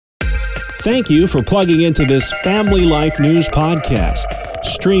Thank you for plugging into this Family Life News podcast,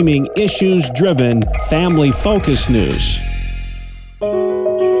 streaming issues-driven, family-focused news.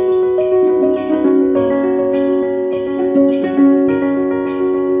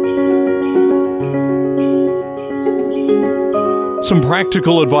 Some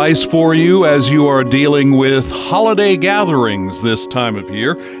practical advice for you as you are dealing with holiday gatherings this time of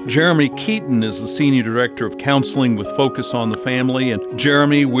year. Geremy Keeton is the Senior Director of Counseling with Focus on the Family. And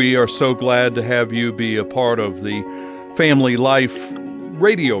Geremy, we are so glad to have you be a part of the Family Life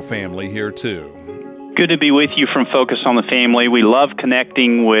radio family here too. Good to be with you from Focus on the Family. We love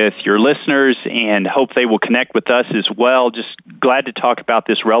connecting with your listeners and hope they will connect with us as well. Just glad to talk about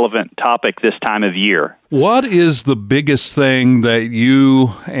this relevant topic this time of year. What is the biggest thing that you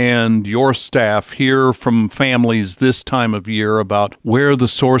and your staff hear from families this time of year about where the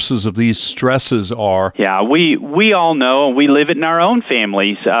sources of these stresses are? Yeah, we all know, and we live it in our own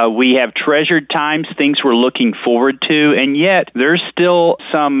families. We have treasured times, things we're looking forward to, and yet there's still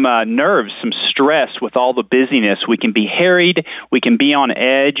some nerves, some stress with all the busyness. We can be harried, we can be on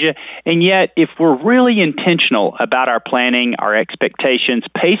edge, and yet if we're really intentional about our planning, our expectations,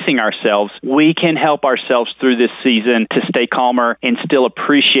 pacing ourselves, we can help ourselves through this season to stay calmer and still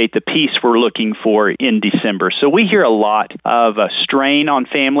appreciate the peace we're looking for in December. So we hear a lot of a strain on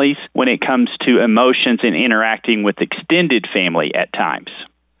families when it comes to emotions and interacting with extended family at times.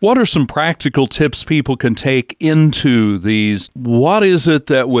 What are some practical tips people can take into these? What is it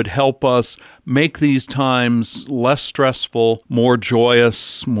that would help us make these times less stressful, more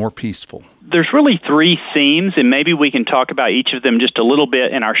joyous, more peaceful? There's really three themes, and maybe we can talk about each of them just a little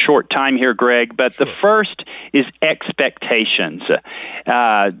bit in our short time here, Greg. But Sure. The first is expectations.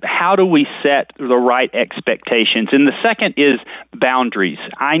 How do we set the right expectations? And the second is boundaries.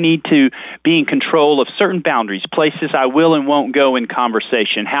 I need to be in control of certain boundaries, places I will and won't go in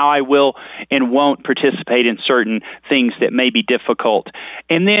conversation, how I will and won't participate in certain things that may be difficult.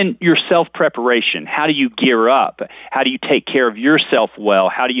 And then your self-preparation. How do you gear up? How do you take care of yourself well?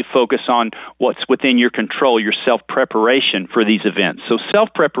 How do you focus on what's within your control, your self-preparation for these events? So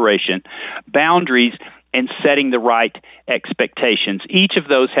self-preparation, boundaries, and setting the right expectations. Each of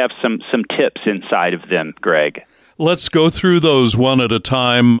those have some tips inside of them, Greg. Let's go through those one at a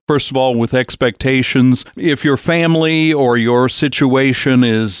time. First of all, with expectations. If your family or your situation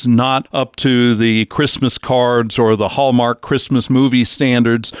is not up to the Christmas cards or the Hallmark Christmas movie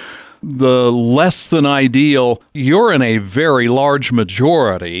standards, the less than ideal, you're in a very large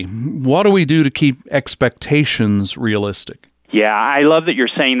majority. What do we do to keep expectations realistic? Yeah, I love that you're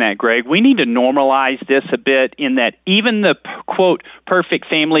saying that, Greg. We need to normalize this a bit in that even the, quote, perfect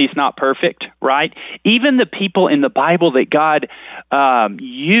family is not perfect, right? Even the people in the Bible that God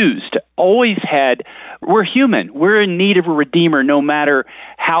used always had, we're human. We're in need of a Redeemer no matter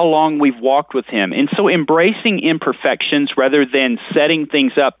how long we've walked with Him. And so embracing imperfections rather than setting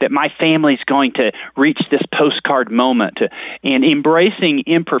things up that my family's going to reach this postcard moment, and embracing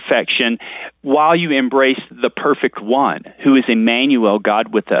imperfection while you embrace the perfect one who is Emmanuel,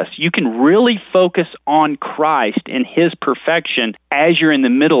 God with us. You can really focus on Christ and His perfection as you're in the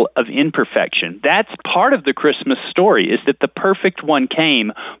middle of imperfection. That's part of the Christmas story, is that the perfect one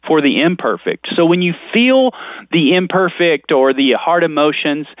came for the imperfect. So when you feel the imperfect or the hard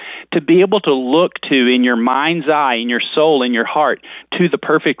emotions, to be able to look to in your mind's eye, in your soul, in your heart, to the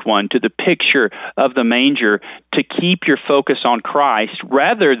perfect one, to the picture of the manger, to keep your focus on Christ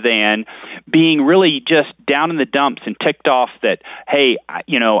rather than being really just down in the dumps and ticked off that, hey,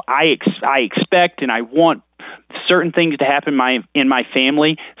 I expect and I want certain things to happen in my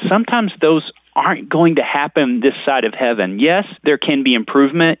family. Sometimes those aren't going to happen this side of heaven. Yes, there can be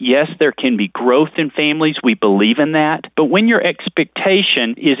improvement. Yes, there can be growth in families. We believe in that. But when your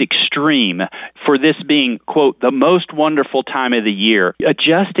expectation is extreme for this being, quote, the most wonderful time of the year,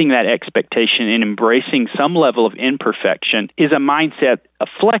 adjusting that expectation and embracing some level of imperfection is a mindset, a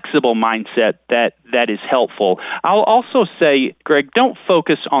flexible mindset that is helpful. I'll also say, Greg, don't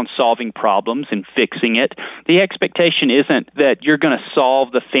focus on solving problems and fixing it. The expectation isn't that you're going to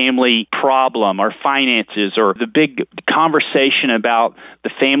solve the family problem or finances or the big conversation about the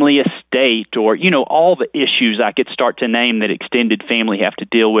family estate or, all the issues I could start to name that extended family have to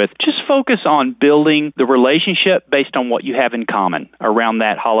deal with. Just focus on building the relationship based on what you have in common around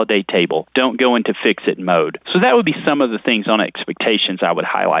that holiday table. Don't go into fix-it mode. So that would be some of the things on expectations I would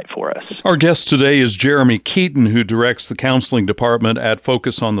highlight for us. Our guest today is Geremy Keeton, who directs the counseling department at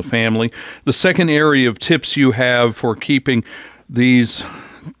Focus on the Family. The second area of tips you have for keeping these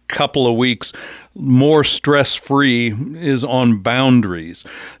couple of weeks more stress-free is on boundaries.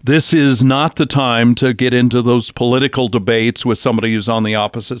 This is not the time to get into those political debates with somebody who's on the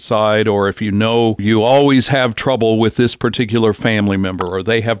opposite side, or if you know you always have trouble with this particular family member or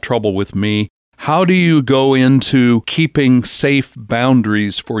they have trouble with me. How do you go into keeping safe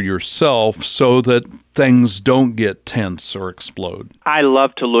boundaries for yourself so that things don't get tense or explode? I love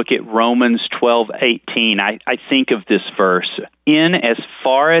to look at Romans 12:18. I think of this verse. In as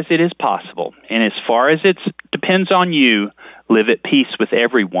far as it is possible, and as far as it depends on you, live at peace with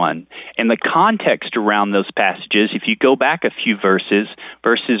everyone. And the context around those passages, if you go back a few verses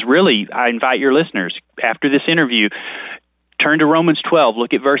really, I invite your listeners, after this interview, turn to Romans 12,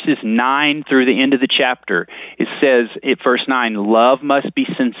 look at verses 9 through the end of the chapter. It says at verse 9, love must be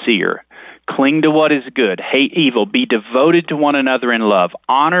sincere. Cling to what is good. Hate evil. Be devoted to one another in love.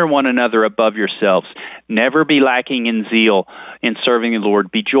 Honor one another above yourselves. Never be lacking in zeal in serving the Lord.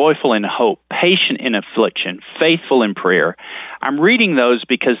 Be joyful in hope, patient in affliction, faithful in prayer. I'm reading those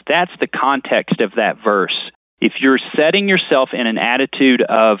because that's the context of that verse. If you're setting yourself in an attitude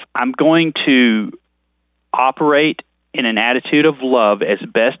of, I'm going to operate in an attitude of love as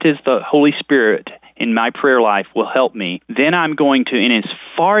best as the Holy Spirit in my prayer life will help me, then I'm going to, and as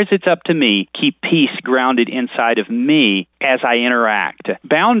far as it's up to me, keep peace grounded inside of me as I interact.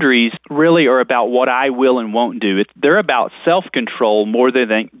 Boundaries really are about what I will and won't do. They're about self-control more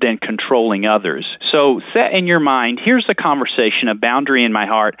than controlling others. So set in your mind, here's a conversation, a boundary in my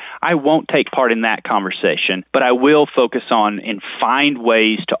heart. I won't take part in that conversation, but I will focus on and find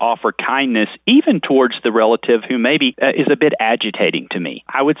ways to offer kindness even towards the relative who maybe is a bit agitating to me.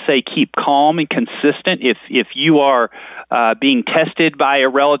 I would say keep calm and consistent. If you are being tested by a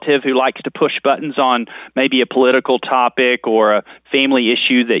relative who likes to push buttons on maybe a political topic or a family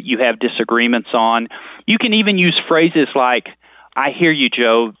issue that you have disagreements on, you can even use phrases like, I hear you,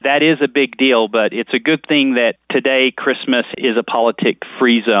 Joe. That is a big deal, but it's a good thing that today Christmas is a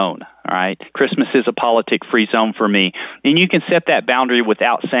politic-free zone. All right, Christmas is a politic-free zone for me. And you can set that boundary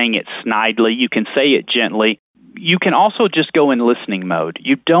without saying it snidely. You can say it gently. You can also just go in listening mode.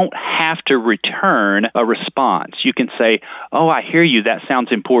 You don't have to return a response. You can say, oh, I hear you. That sounds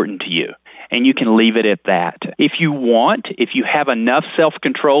important to you. And you can leave it at that. If you want, if you have enough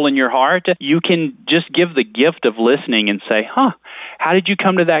self-control in your heart, you can just give the gift of listening and say, how did you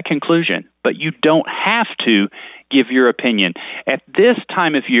come to that conclusion? But you don't have to give your opinion. At this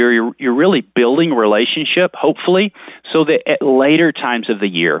time of year, you're really building a relationship, hopefully, so that at later times of the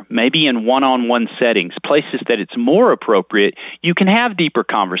year, maybe in one-on-one settings, places that it's more appropriate, you can have deeper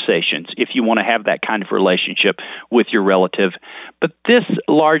conversations if you want to have that kind of relationship with your relative. But this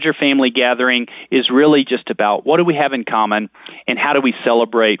larger family gathering is really just about what do we have in common and how do we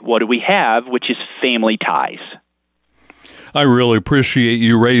celebrate what do we have, which is family ties. I really appreciate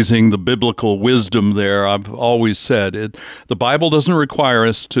you raising the biblical wisdom there. I've always said the Bible doesn't require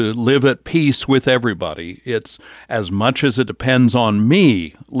us to live at peace with everybody. It's as much as it depends on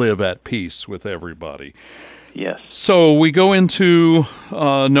me, live at peace with everybody. Yes. So we go into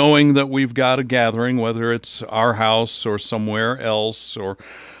knowing that we've got a gathering, whether it's our house or somewhere else or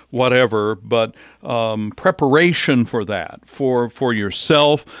whatever, but preparation for that, for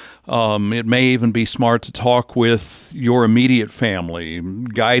yourself. It may even be smart to talk with your immediate family,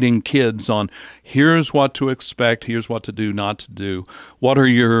 guiding kids on here's what to expect, here's what to do, not to do. What are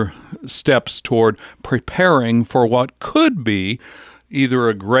your steps toward preparing for what could be either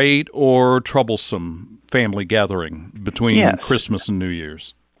a great or troublesome family gathering between Christmas and New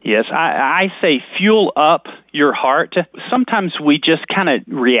Year's? Yes, I say fuel up your heart. Sometimes we just kind of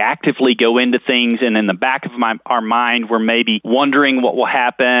reactively go into things, and in the back of our mind, we're maybe wondering what will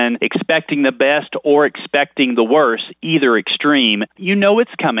happen, expecting the best or expecting the worst, either extreme. You know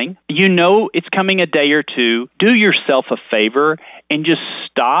it's coming. You know it's coming a day or two. Do yourself a favor and just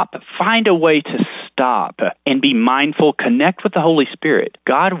stop. Find a way to stop and be mindful. Connect with the Holy Spirit.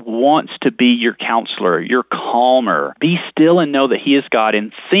 God wants to be your counselor, your calmer. Be still and know that He is God,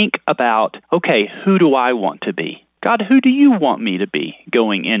 and think about, okay, who do I want to be? God, who do you want me to be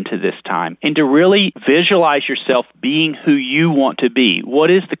going into this time? And to really visualize yourself being who you want to be. What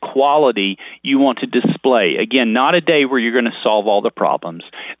is the quality you want to display? Again, not a day where you're going to solve all the problems,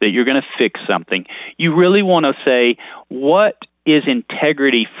 that you're going to fix something. You really want to say, what is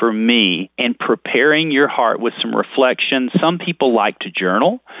integrity for me, and preparing your heart with some reflection. Some people like to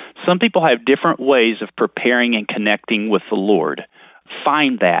journal. Some people have different ways of preparing and connecting with the Lord.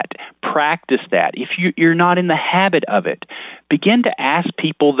 Find that. Practice that. If you're not in the habit of it, begin to ask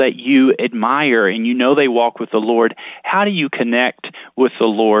people that you admire and you know they walk with the Lord, how do you connect with the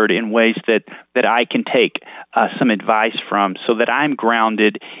Lord in ways that I can take some advice from so that I'm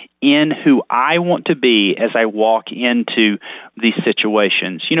grounded in who I want to be as I walk into these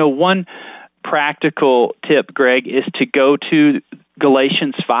situations? One practical tip, Greg, is to go to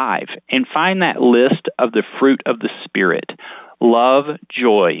Galatians 5 and find that list of the fruit of the Spirit. Love,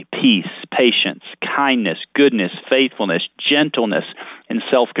 joy, peace, patience, kindness, goodness, faithfulness, gentleness, and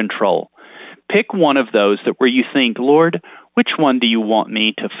self-control. Pick one of those where you think, Lord, which one do you want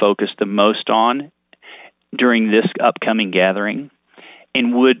me to focus the most on during this upcoming gathering?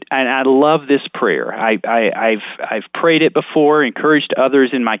 And I love this prayer. I've prayed it before, encouraged others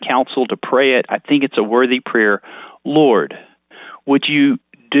in my counsel to pray it. I think it's a worthy prayer. Lord, would you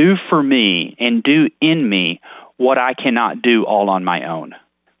do for me and do in me what I cannot do all on my own?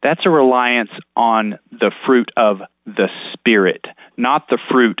 That's a reliance on the fruit of the Spirit, not the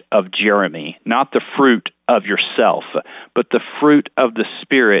fruit of Geremy, not the fruit of yourself, but the fruit of the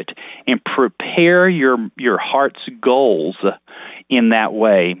Spirit, and prepare your heart's goals in that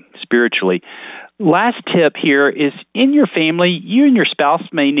way spiritually. Last tip here is in your family, you and your spouse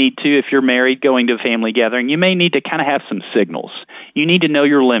may need to, if you're married going to a family gathering, you may need to kind of have some signals. You need to know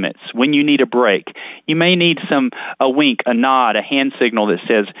your limits, when you need a break. You may need a wink, a nod, a hand signal that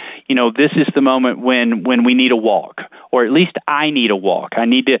says, this is the moment when we need a walk, or at least I need a walk. I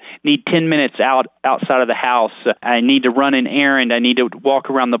need 10 minutes outside of the house. I need to run an errand. I need to walk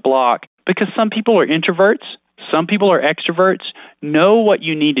around the block. Because some people are introverts. Some people are extroverts. Know what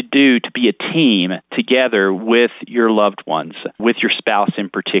you need to do to be a team together with your loved ones, with your spouse in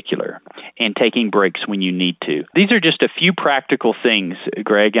particular, and taking breaks when you need to. These are just a few practical things,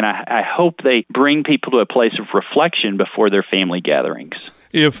 Greg, and I hope they bring people to a place of reflection before their family gatherings.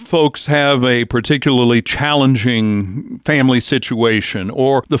 If folks have a particularly challenging family situation,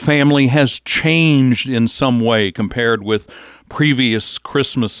 or the family has changed in some way compared with previous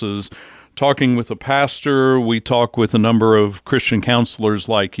Christmases, talking with a pastor, we talk with a number of Christian counselors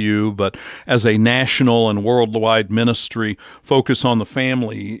like you, but as a national and worldwide ministry, Focus on the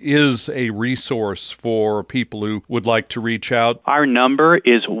Family is a resource for people who would like to reach out. Our number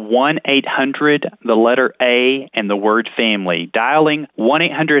is 1-800, the letter A, and the word family. Dialing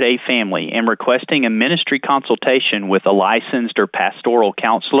 1-800-A-FAMILY and requesting a ministry consultation with a licensed or pastoral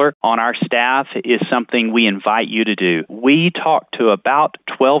counselor on our staff is something we invite you to do. We talk to about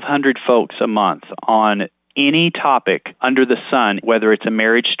 1,200 folks a month on any topic under the sun, whether it's a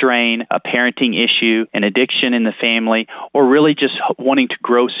marriage strain, a parenting issue, an addiction in the family, or really just wanting to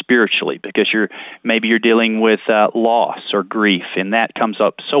grow spiritually because you're dealing with loss or grief, and that comes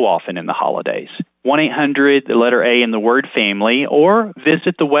up so often in the holidays. 1-800, the letter A, and the word family, or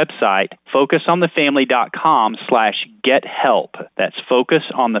visit the website, focusonthefamily.com/gethelp. That's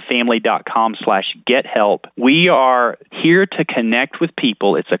focusonthefamily.com/gethelp. We are here to connect with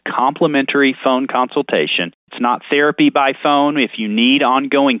people. It's a complimentary phone consultation. It's not therapy by phone. If you need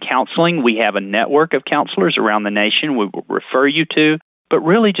ongoing counseling, we have a network of counselors around the nation we will refer you to. But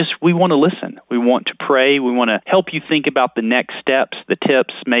really we want to listen. We want to pray. We want to help you think about the next steps, the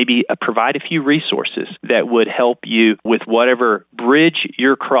tips, maybe provide a few resources that would help you with whatever bridge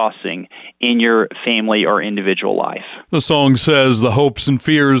you're crossing in your family or individual life. The song says, the hopes and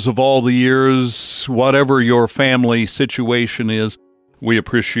fears of all the years, whatever your family situation is. We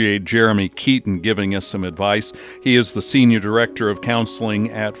appreciate Geremy Keeton giving us some advice. He is the Senior Director of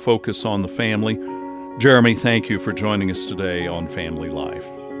Counseling at Focus on the Family. Geremy, thank you for joining us today on Family Life.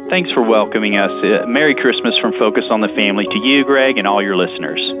 Thanks for welcoming us. Merry Christmas from Focus on the Family to you, Greg, and all your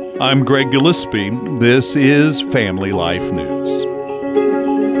listeners. I'm Greg Gillespie. This is Family Life News.